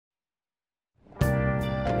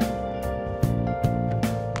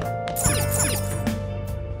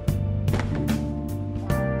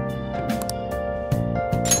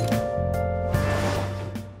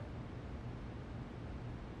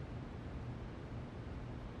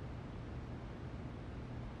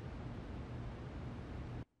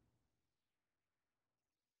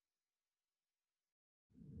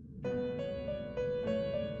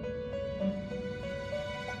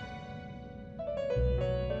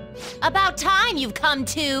About time you've come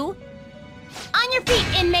to! On your feet,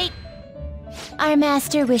 inmate! Our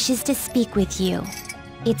master wishes to speak with you.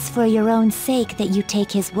 It's for your own sake that you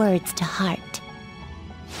take his words to heart.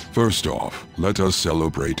 First off, let us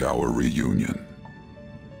celebrate our reunion.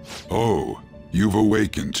 Oh, you've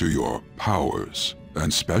awakened to your powers,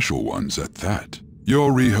 and special ones at that.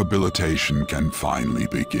 Your rehabilitation can finally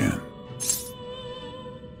begin.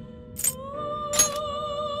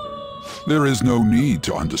 There is no need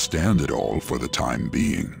to understand it all for the time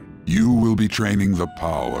being. You will be training the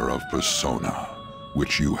power of persona,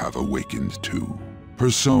 which you have awakened to.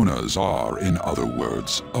 Personas are, in other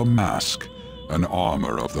words, a mask, an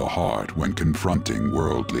armor of the heart when confronting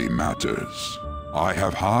worldly matters. I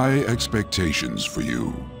have high expectations for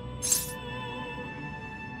you.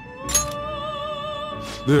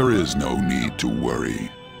 There is no need to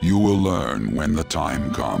worry. You will learn when the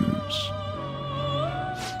time comes.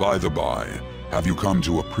 By the by, have you come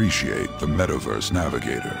to appreciate the Metaverse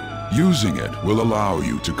Navigator? Using it will allow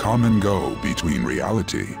you to come and go between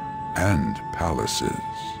reality and palaces.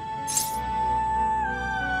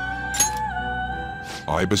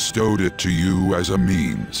 I bestowed it to you as a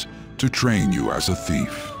means to train you as a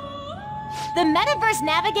thief. The Metaverse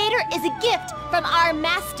Navigator is a gift from our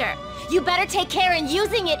master. You better take care in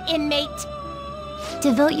using it, inmate.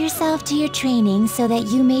 Devote yourself to your training so that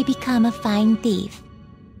you may become a fine thief.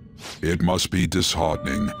 It must be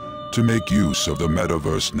disheartening to make use of the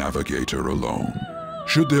Metaverse Navigator alone.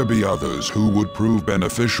 Should there be others who would prove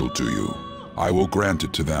beneficial to you, I will grant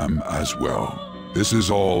it to them as well. This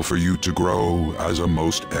is all for you to grow as a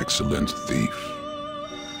most excellent thief.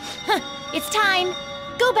 It's time.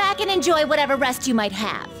 Go back and enjoy whatever rest you might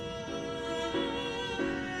have.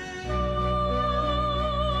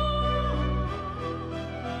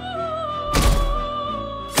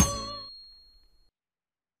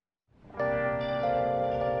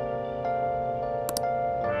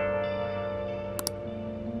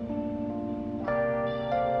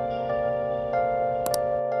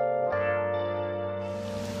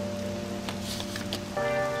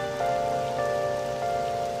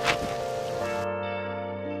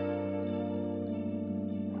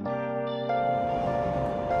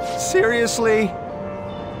 Seriously?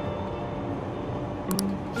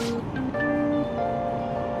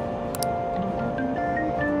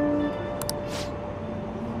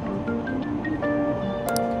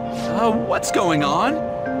 What's going on?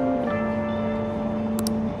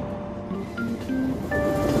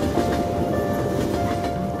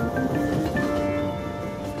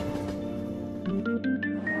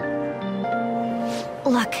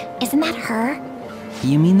 Look, isn't that her?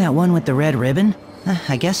 You mean that one with the red ribbon?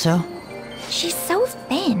 I guess so. She's so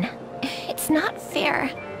thin. It's not fair.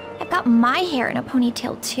 I've got my hair in a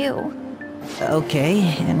ponytail too. Okay,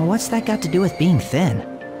 and what's that got to do with being thin?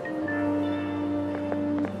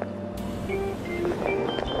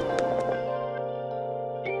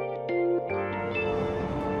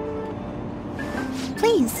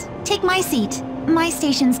 Please, take my seat. My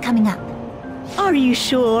station's coming up. Are you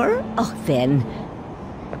sure? Oh, then.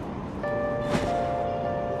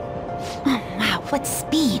 Oh, wow, what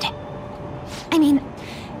speed. I mean,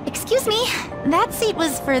 excuse me, that seat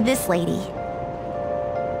was for this lady.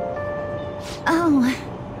 Oh.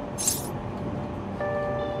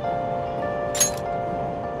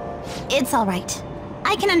 It's all right.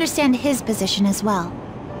 I can understand his position as well.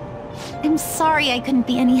 I'm sorry I couldn't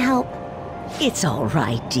be any help. It's all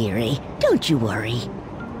right, dearie. Don't you worry.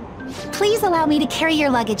 Please allow me to carry your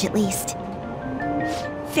luggage at least.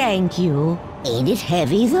 Thank you. Ain't it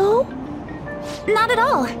heavy, though? Not at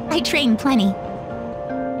all. I train plenty.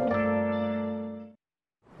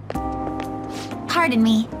 Pardon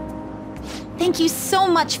me. Thank you so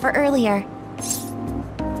much for earlier.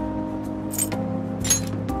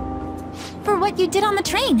 For what you did on the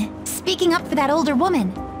train, speaking up for that older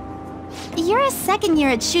woman. You're a second year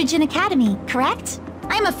at Shujin Academy, correct?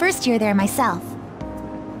 I'm a first year there myself.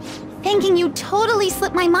 Thanking you totally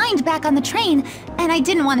slipped my mind back on the train, and I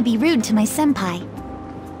didn't want to be rude to my senpai.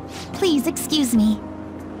 Please excuse me.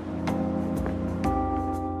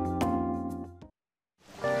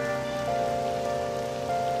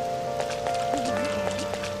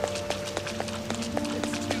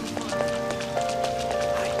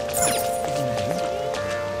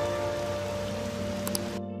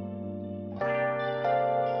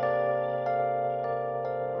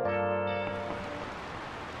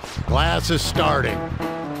 Class is starting.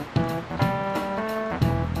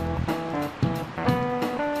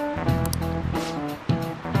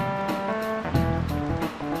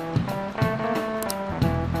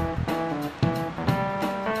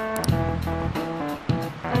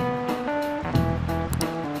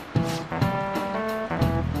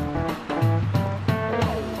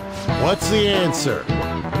 What's the answer?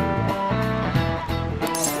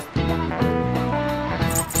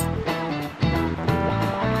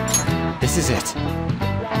 This is it.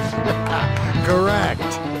 Correct.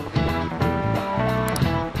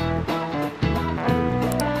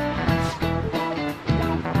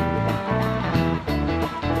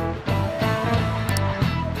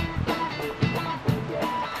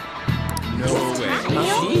 No way.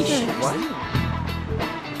 Sheesh. What?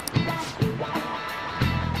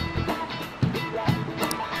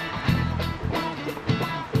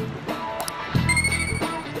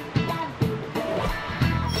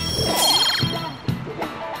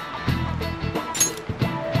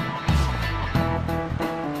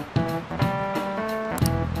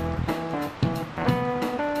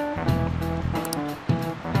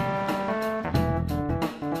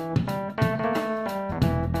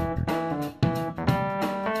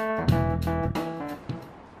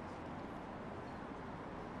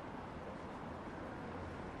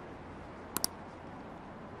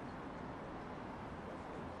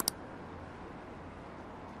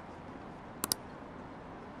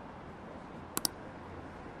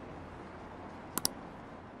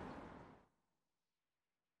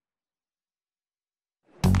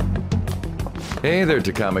 Hey there,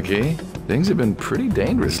 Takamaki. Things have been pretty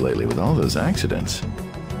dangerous lately with all those accidents.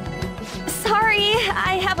 Sorry,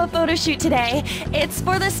 I have a photo shoot today. It's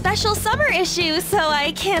for the special summer issue, so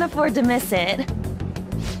I can't afford to miss it.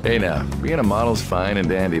 Hey now, being a model's fine and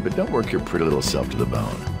dandy, but don't work your pretty little self to the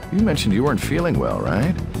bone. You mentioned you weren't feeling well,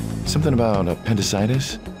 right? Something about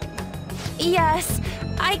appendicitis? Yes,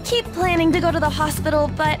 I keep planning to go to the hospital,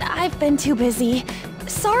 but I've been too busy.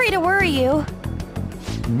 Sorry to worry you.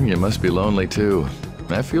 You must be lonely too.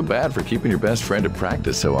 I feel bad for keeping your best friend at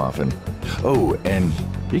practice so often. Oh, and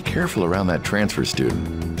be careful around that transfer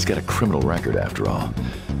student. He's got a criminal record after all.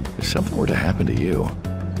 If something were to happen to you...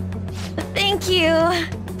 Thank you.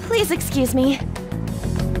 Please excuse me.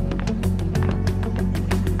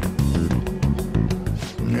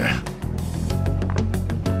 Yeah.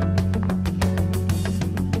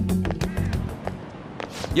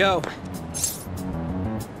 Yo.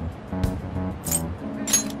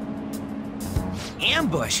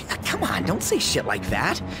 Ambush? Come on, don't say shit like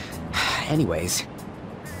that. Anyways,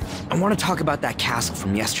 I want to talk about that castle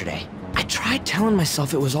from yesterday. I tried telling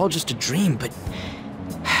myself it was all just a dream, but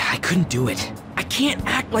I couldn't do it. I can't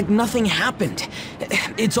act like nothing happened.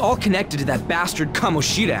 It's all connected to that bastard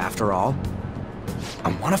Kamoshida after all.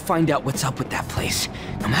 I want to find out what's up with that place,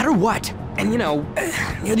 no matter what. And you know,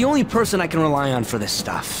 you're the only person I can rely on for this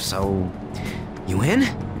stuff, so... You in?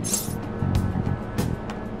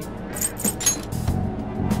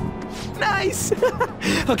 Nice!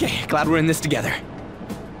 Okay, glad we're in this together.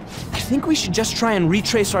 I think we should just try and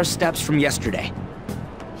retrace our steps from yesterday.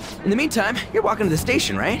 In the meantime, you're walking to the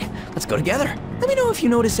station, right? Let's go together. Let me know if you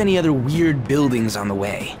notice any other weird buildings on the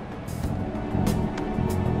way.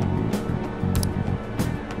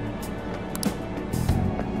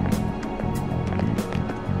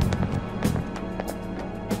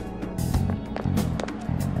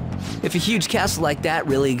 If a huge castle like that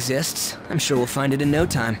really exists, I'm sure we'll find it in no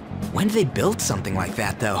time. When did they build something like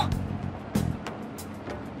that, though?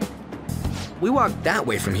 We walked that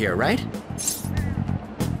way from here, right?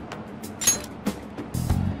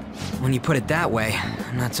 When you put it that way,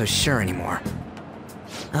 I'm not so sure anymore.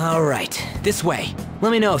 All right, this way.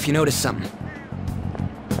 Let me know if you notice something.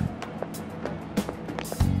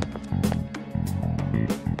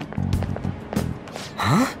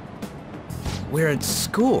 Huh? We're at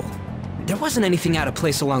school. There wasn't anything out of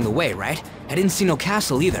place along the way, right? I didn't see no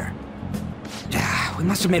castle either. We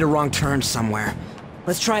must have made a wrong turn somewhere.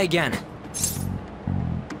 Let's try again.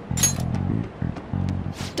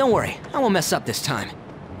 Don't worry, I won't mess up this time.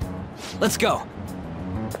 Let's go.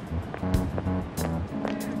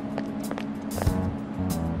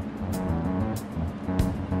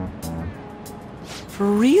 For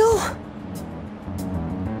real?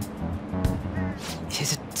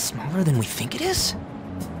 Is it smaller than we think it is?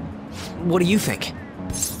 What do you think?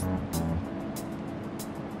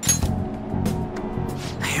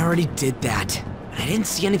 I already did that, but I didn't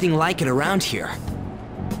see anything like it around here.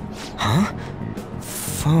 Huh?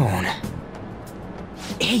 Phone.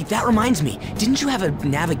 Hey, that reminds me. Didn't you have a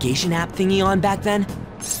navigation app thingy on back then?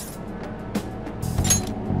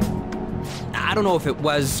 I don't know if it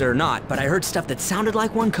was or not, but I heard stuff that sounded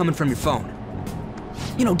like one coming from your phone.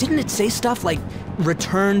 You know, didn't it say stuff like,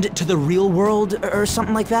 returned to the real world, or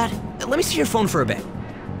something like that? Let me see your phone for a bit.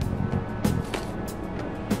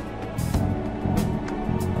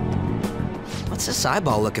 What's this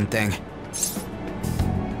eyeball-looking thing?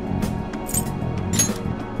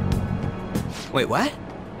 Wait, what?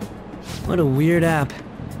 What a weird app.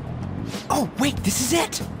 Oh, wait, this is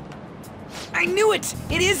it! I knew it!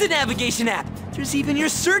 It is a navigation app! There's even your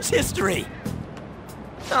search history!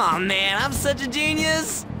 Oh man, I'm such a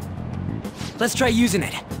genius! Let's try using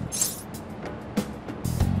it.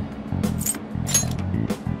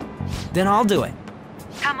 Then I'll do it.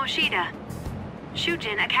 Kamoshida.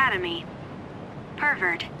 Shujin Academy.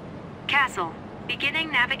 Pervert. Castle. Beginning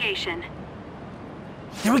navigation.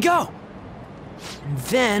 There we go! And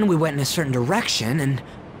then we went in a certain direction and...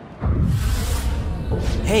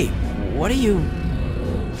 Hey, what are you...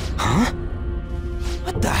 Huh?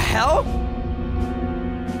 What the hell?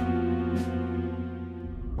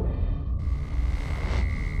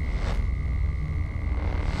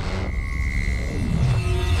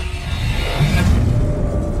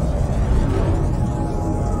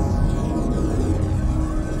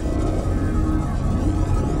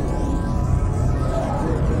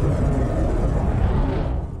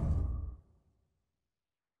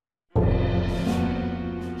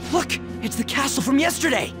 Look! It's the castle from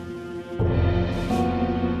yesterday!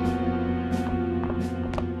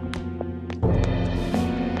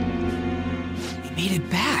 We made it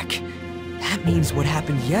back. That means what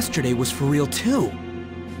happened yesterday was for real too.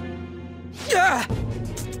 Ah!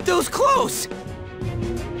 Those clothes!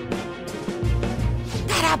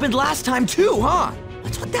 That happened last time too, huh?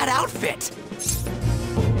 What's with that outfit?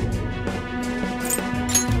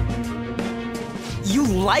 You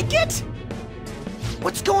like it?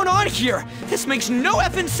 What's going on here? This makes no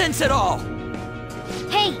effing sense at all!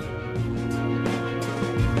 Hey!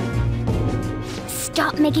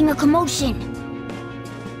 Stop making a commotion!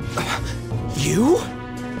 You?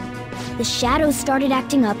 The shadows started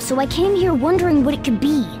acting up, so I came here wondering what it could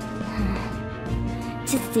be.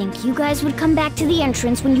 To think you guys would come back to the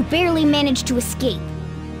entrance when you barely managed to escape.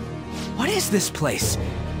 What is this place?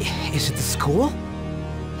 Is it the school?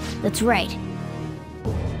 That's right.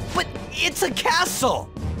 But it's a castle!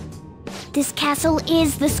 This castle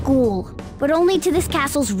is the school, but only to this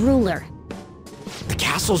castle's ruler. The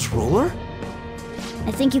castle's ruler?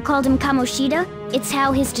 I think you called him Kamoshida? It's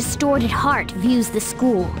how his distorted heart views the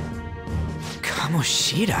school.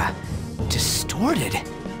 Kamoshida? Distorted?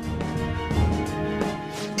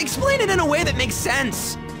 Explain it in a way that makes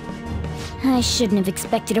sense! I shouldn't have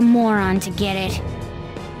expected a moron to get it.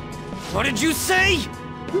 What did you say?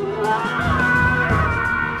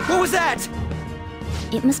 What was that?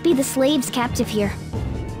 It must be the slaves captive here.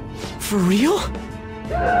 For real?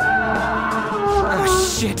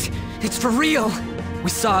 Oh shit, it's for real! We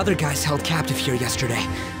saw other guys held captive here yesterday.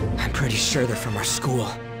 I'm pretty sure they're from our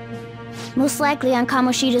school. Most likely on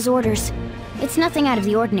Kamoshida's orders. It's nothing out of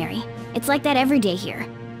the ordinary. It's like that every day here.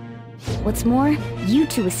 What's more, you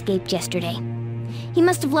two escaped yesterday. He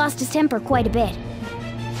must have lost his temper quite a bit.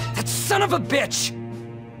 That son of a bitch!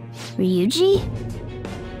 Ryuji?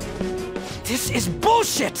 This is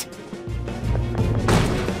bullshit!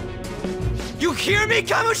 You hear me,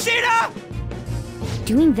 Kamoshida?!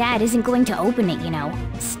 Doing that isn't going to open it, you know.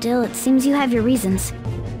 Still, it seems you have your reasons.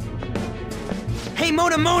 Hey,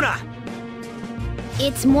 Mona!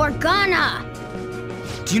 It's Morgana!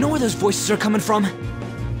 Do you know where those voices are coming from?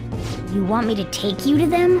 You want me to take you to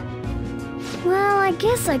them? Well, I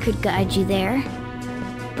guess I could guide you there.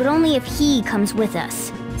 But only if he comes with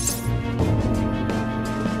us.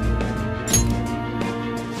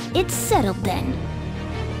 It's settled then.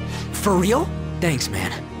 For real? Thanks,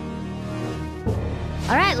 man.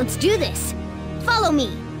 Alright, let's do this. Follow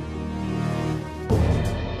me!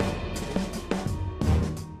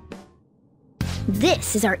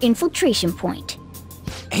 This is our infiltration point.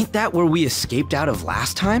 Ain't that where we escaped out of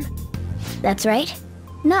last time? That's right.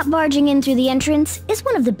 Not barging in through the entrance is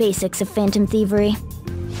one of the basics of phantom thievery.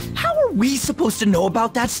 How are we supposed to know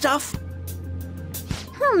about that stuff?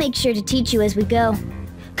 I'll make sure to teach you as we go.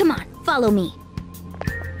 Come on, follow me.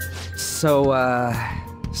 So,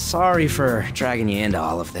 sorry for dragging you into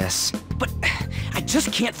all of this. But I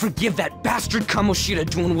just can't forgive that bastard Kamoshida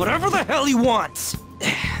doing whatever the hell he wants.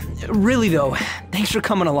 Really though, thanks for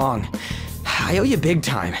coming along. I owe you big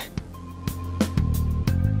time.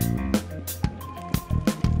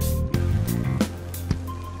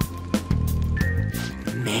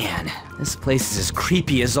 Man, this place is as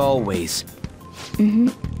creepy as always. Mm-hmm.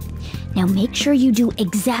 Now make sure you do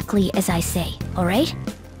exactly as I say, alright?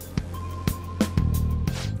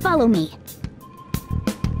 Follow me.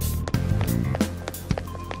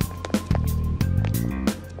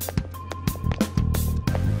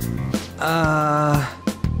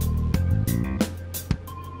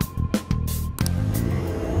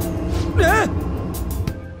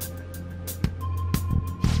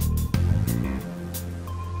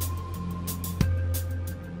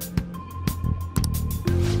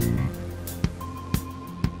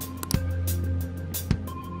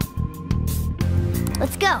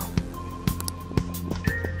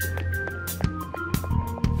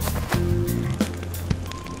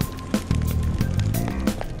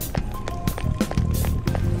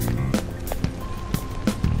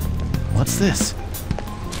 this?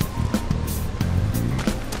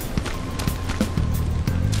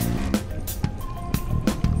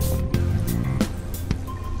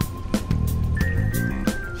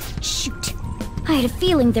 Shoot. I had a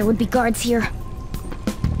feeling there would be guards here.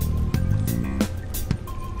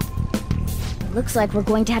 Looks like we're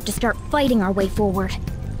going to have to start fighting our way forward.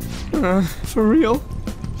 For real?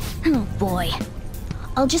 Oh boy.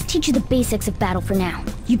 I'll just teach you the basics of battle for now.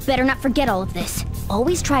 You better not forget all of this.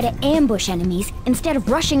 Always try to ambush enemies instead of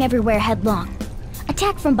rushing everywhere headlong.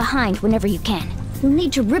 Attack from behind whenever you can. You'll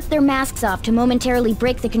need to rip their masks off to momentarily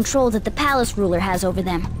break the control that the palace ruler has over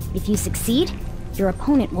them. If you succeed, your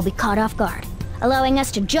opponent will be caught off guard, allowing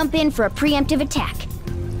us to jump in for a preemptive attack.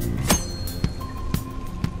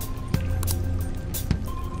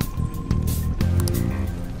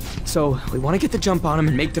 So, we want to get the jump on him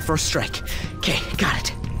and make the first strike. Okay, got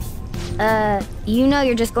it. You know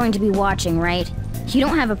you're just going to be watching, right? You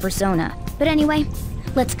don't have a persona. But anyway,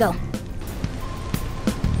 let's go.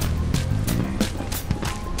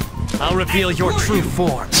 I'll reveal your true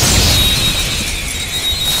form.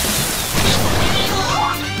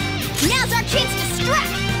 Now's our chance to strike!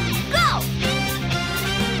 Go!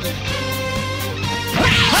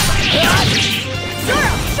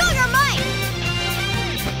 Zoro, show your might!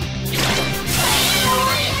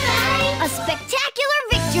 A spectacular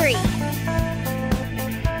victory!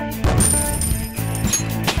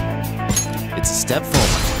 It's a step forward.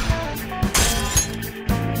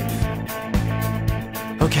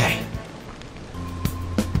 Okay.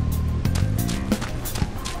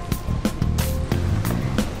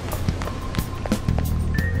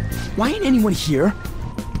 Why ain't anyone here?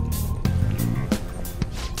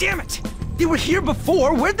 Damn it! They were here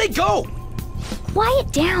before! Where'd they go?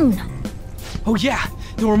 Quiet down! Oh yeah,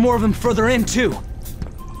 there were more of them further in too.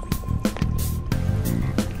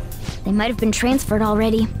 They might have been transferred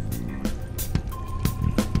already.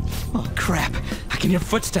 Oh crap, I can hear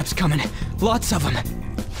footsteps coming. Lots of them.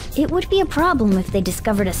 It would be a problem if they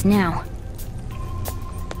discovered us now.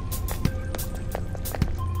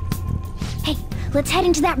 Hey, let's head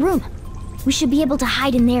into that room. We should be able to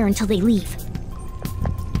hide in there until they leave.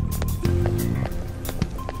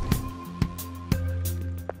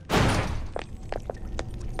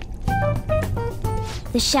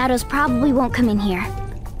 The shadows probably won't come in here.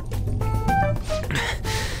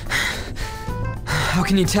 How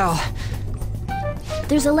can you tell?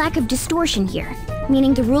 There's a lack of distortion here,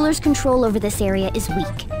 meaning the ruler's control over this area is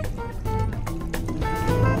weak.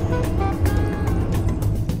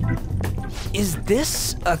 Is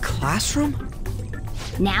this a classroom?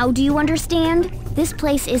 Now do you understand? This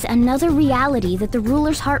place is another reality that the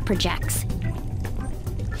ruler's heart projects.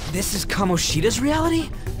 This is Kamoshida's reality?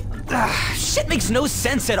 Shit makes no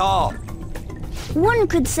sense at all. One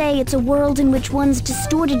could say it's a world in which one's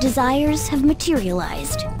distorted desires have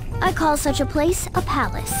materialized. I call such a place a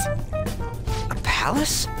palace. A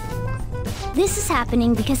palace? This is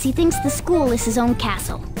happening because he thinks the school is his own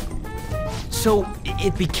castle. So,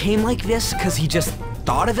 it became like this because he just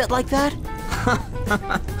thought of it like that?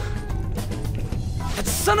 That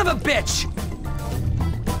son of a bitch!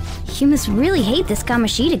 You must really hate this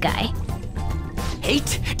Kamoshida guy.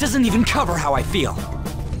 Hate doesn't even cover how I feel.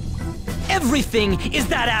 Everything is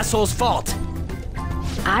that asshole's fault!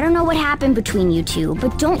 I don't know what happened between you two,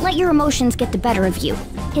 but don't let your emotions get the better of you.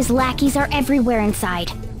 His lackeys are everywhere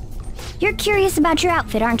inside. You're curious about your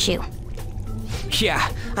outfit, aren't you? Yeah,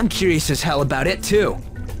 I'm curious as hell about it too.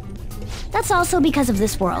 That's also because of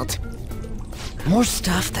this world. More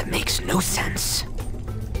stuff that makes no sense.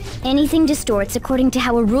 Anything distorts according to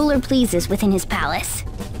how a ruler pleases within his palace.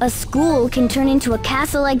 A school can turn into a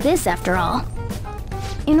castle like this, after all.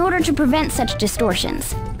 In order to prevent such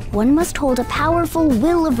distortions, one must hold a powerful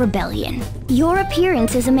will of rebellion. Your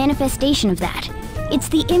appearance is a manifestation of that. It's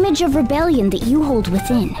the image of rebellion that you hold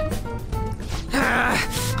within.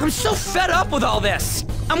 I'm so fed up with all this!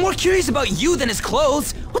 I'm more curious about you than his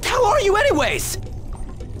clothes! What the hell are you anyways?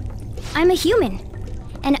 I'm a human.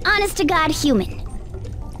 An honest-to-God human.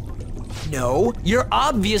 No, you're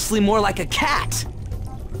obviously more like a cat.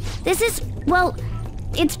 This is, well,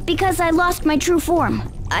 it's because I lost my true form,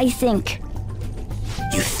 I think.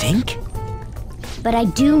 You think? But I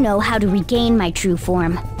do know how to regain my true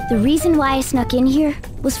form. The reason why I snuck in here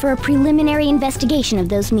was for a preliminary investigation of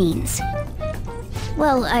those means.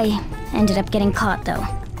 Well, I ended up getting caught, though.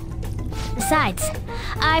 Besides,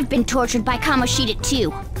 I've been tortured by Kamoshida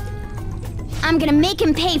too. I'm gonna make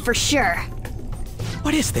him pay for sure.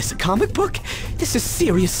 What is this, a comic book? This is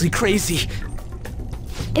seriously crazy.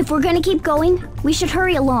 If we're gonna keep going, we should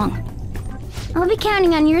hurry along. I'll be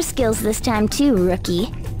counting on your skills this time too, rookie.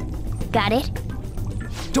 Got it?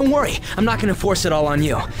 Don't worry, I'm not gonna force it all on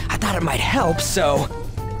you. I thought it might help, so...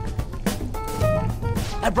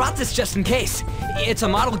 I brought this just in case. It's a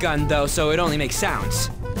model gun, though, so it only makes sounds.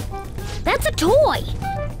 That's a toy!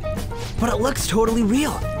 But it looks totally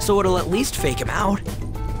real, so it'll at least fake him out.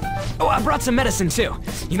 Oh, I brought some medicine, too.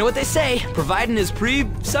 You know what they say, providing is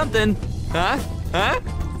something. Huh? Huh?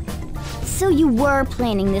 So you were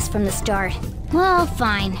planning this from the start. Well,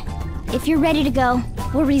 fine. If you're ready to go,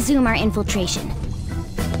 we'll resume our infiltration.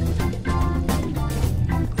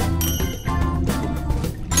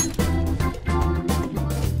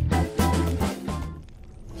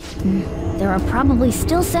 There are probably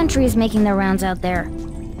still sentries making their rounds out there.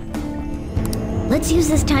 Let's use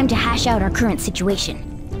this time to hash out our current situation.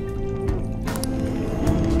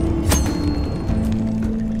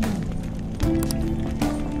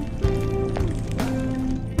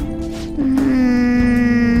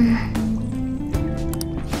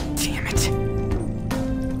 Damn it.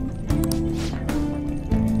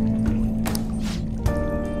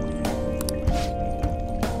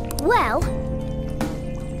 Well...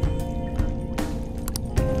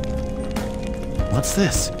 What's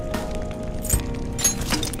this?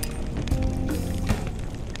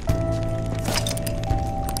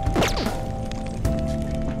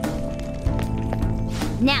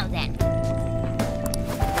 Now then.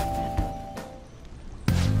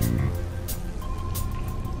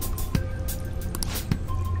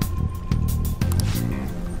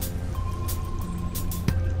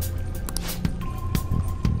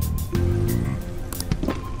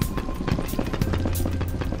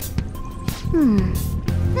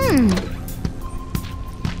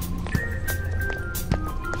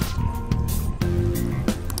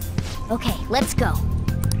 Okay, let's go.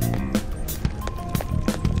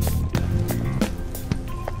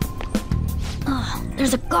 Oh,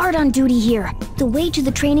 there's a guard on duty here. The way to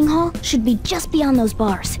the training hall should be just beyond those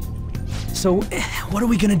bars. So, what are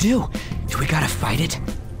we gonna do? Do we gotta fight it?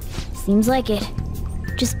 Seems like it.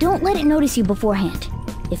 Just don't let it notice you beforehand.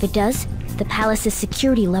 If it does, the palace's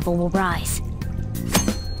security level will rise.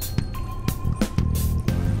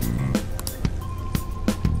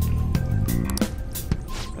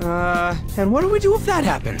 And what do we do if that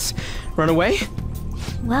happens? Run away?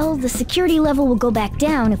 Well, the security level will go back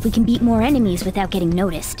down if we can beat more enemies without getting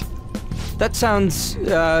noticed. That sounds,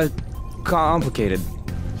 complicated.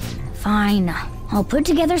 Fine. I'll put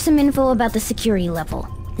together some info about the security level.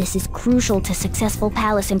 This is crucial to successful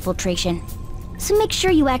palace infiltration. So make sure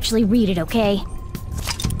you actually read it, okay?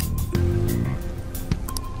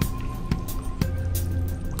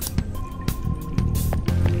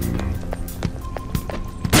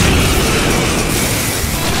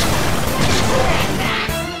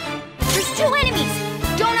 There's 2 enemies!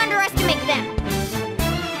 Don't underestimate them!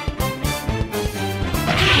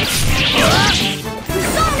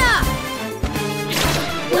 Persona!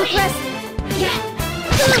 Impressive!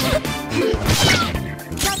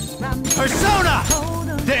 Persona!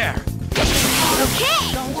 There! Okay!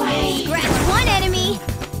 Scratch one enemy!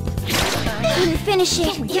 Couldn't finish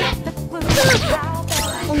it.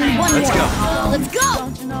 Only one Let's more. go. Let's go!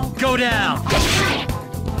 Go down!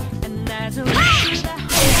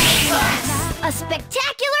 A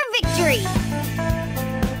spectacular victory!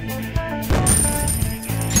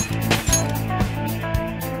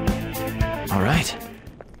 All right.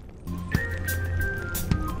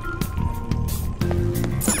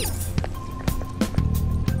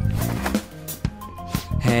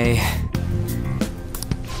 Hey.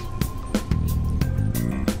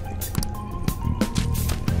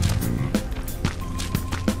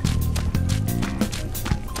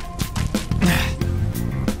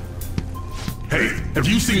 Hey, have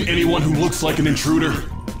you seen anyone who looks like an intruder?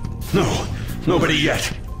 No, nobody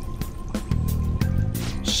yet.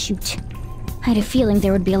 Shoot. I had a feeling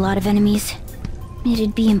there would be a lot of enemies.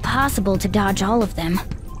 It'd be impossible to dodge all of them.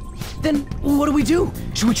 Then what do we do?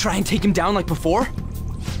 Should we try and take him down like before?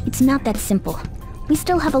 It's not that simple. We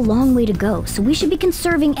still have a long way to go, so we should be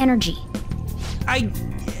conserving energy.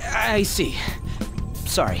 I see.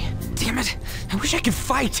 Sorry. Damn it. I wish I could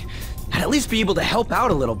fight. I'd at least be able to help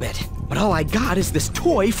out a little bit. But all I got is this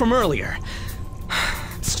toy from earlier.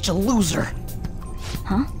 Such a loser.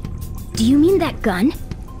 Huh? Do you mean that gun?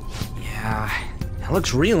 Yeah, it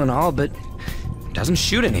looks real and all, but it doesn't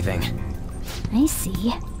shoot anything. I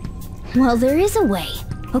see. Well, there is a way.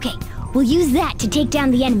 Okay, we'll use that to take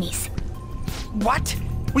down the enemies. What?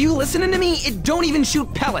 Were you listening to me? It don't even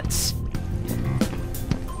shoot pellets.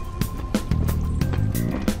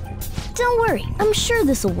 Don't worry, I'm sure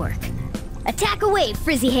this'll work. Attack away,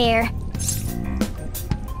 frizzy hair!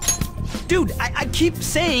 Dude, I keep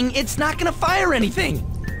saying it's not gonna fire anything.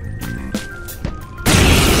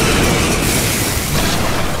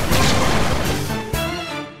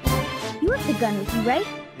 gun with you, right?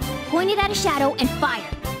 Point it at a shadow and fire.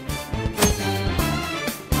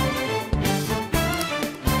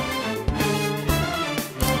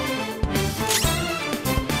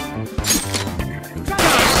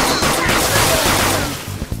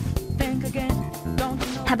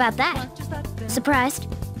 How about that? Surprised?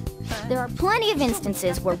 There are plenty of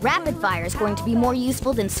instances where rapid fire is going to be more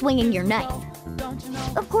useful than swinging your knife.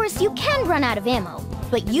 Of course, you can run out of ammo,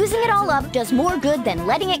 but using it all up does more good than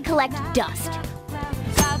letting it collect dust.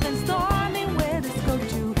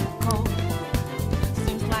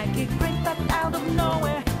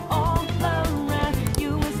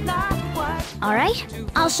 Alright,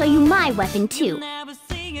 I'll show you my weapon too.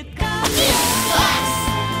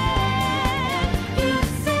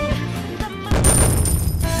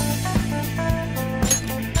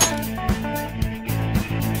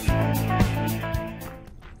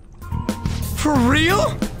 For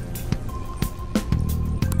real?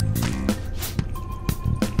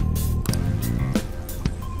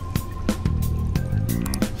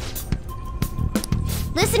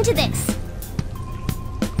 Listen to this.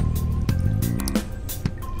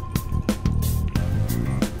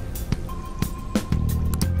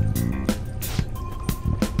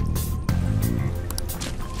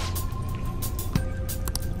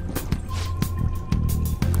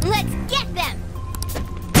 Let's get them!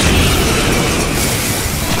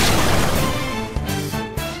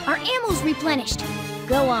 Our ammo's replenished.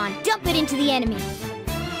 Go on, dump it into the enemy.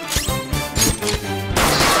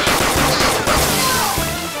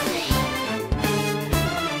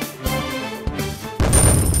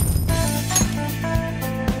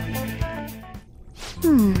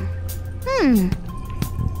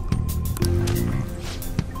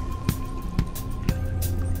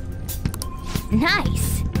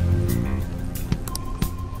 Nice.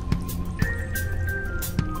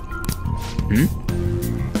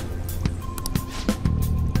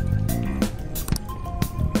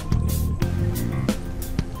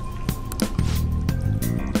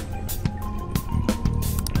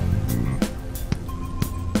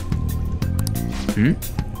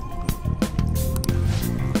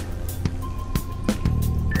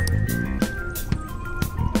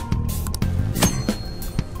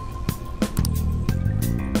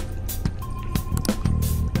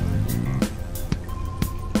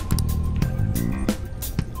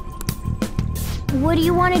 What do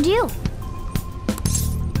you want to do?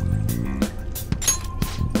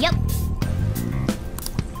 Yep.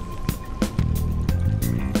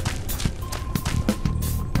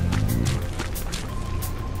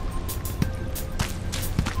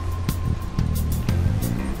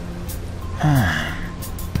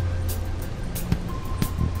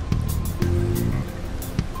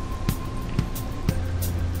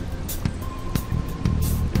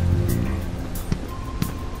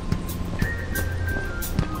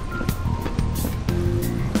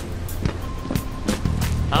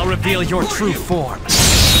 I'll reveal your true form.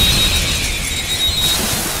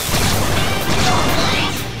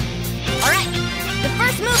 Alright, the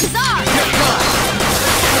first move is ours! Okay!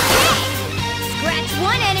 Scratch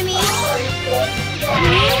one enemy!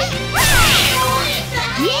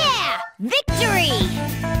 Yeah! Victory!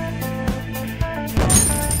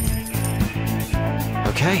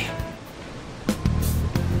 Okay.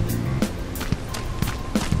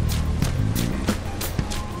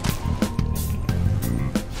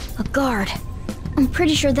 Guard. I'm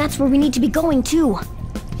pretty sure that's where we need to be going, too.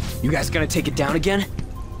 You guys gonna take it down again?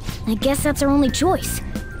 I guess that's our only choice.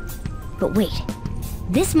 But wait.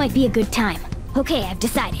 This might be a good time. Okay, I've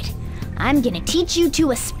decided. I'm gonna teach you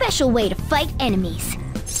two a special way to fight enemies.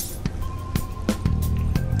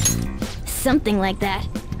 Something like that.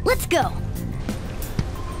 Let's go!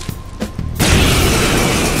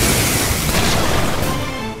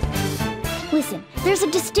 Listen, there's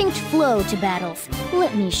a distinct flow to battles.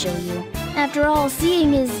 Let me show you. After all,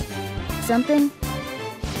 seeing is... something.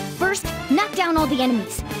 First, knock down all the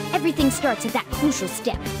enemies. Everything starts at that crucial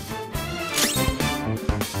step.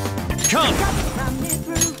 Come!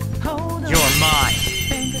 You're mine!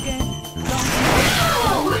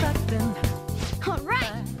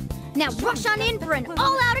 Alright! Now rush on in for an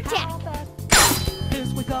all-out attack! Here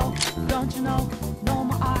we go, don't you know, no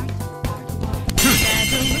more art.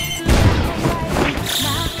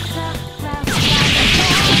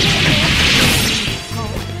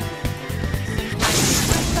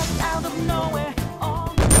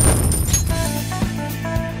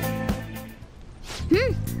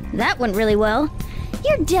 That went really well.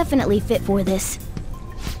 You're definitely fit for this.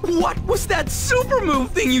 What was that super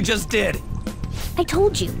move thing you just did? I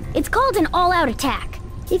told you, it's called an all-out attack.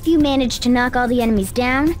 If you manage to knock all the enemies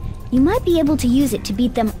down, you might be able to use it to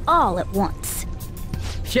beat them all at once.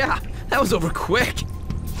 Yeah, that was over quick.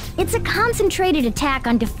 It's a concentrated attack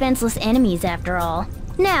on defenseless enemies, after all.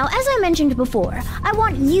 Now, as I mentioned before, I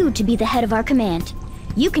want you to be the head of our command.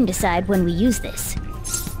 You can decide when we use this.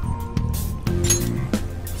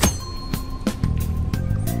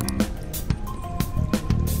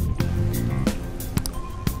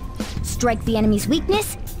 Strike the enemy's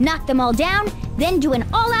weakness, knock them all down, then do an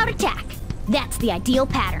all-out attack. That's the ideal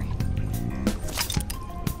pattern.